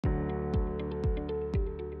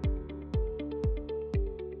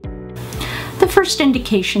The first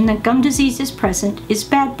indication that gum disease is present is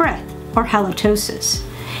bad breath, or halitosis.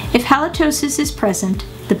 If halitosis is present,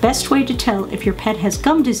 the best way to tell if your pet has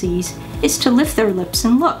gum disease is to lift their lips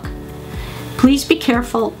and look. Please be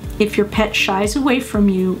careful if your pet shies away from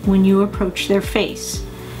you when you approach their face.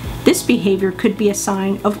 This behavior could be a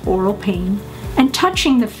sign of oral pain, and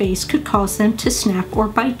touching the face could cause them to snap or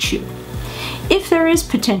bite you. If there is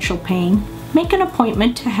potential pain, make an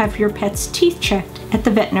appointment to have your pet's teeth checked at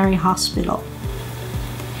the veterinary hospital.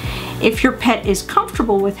 If your pet is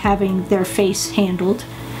comfortable with having their face handled,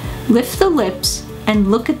 lift the lips and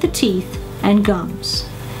look at the teeth and gums.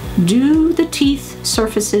 Do the teeth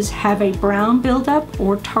surfaces have a brown buildup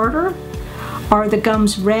or tartar? Are the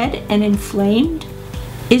gums red and inflamed?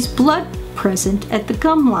 Is blood present at the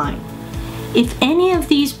gum line? If any of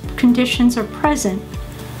these conditions are present,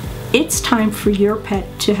 it's time for your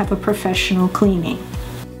pet to have a professional cleaning.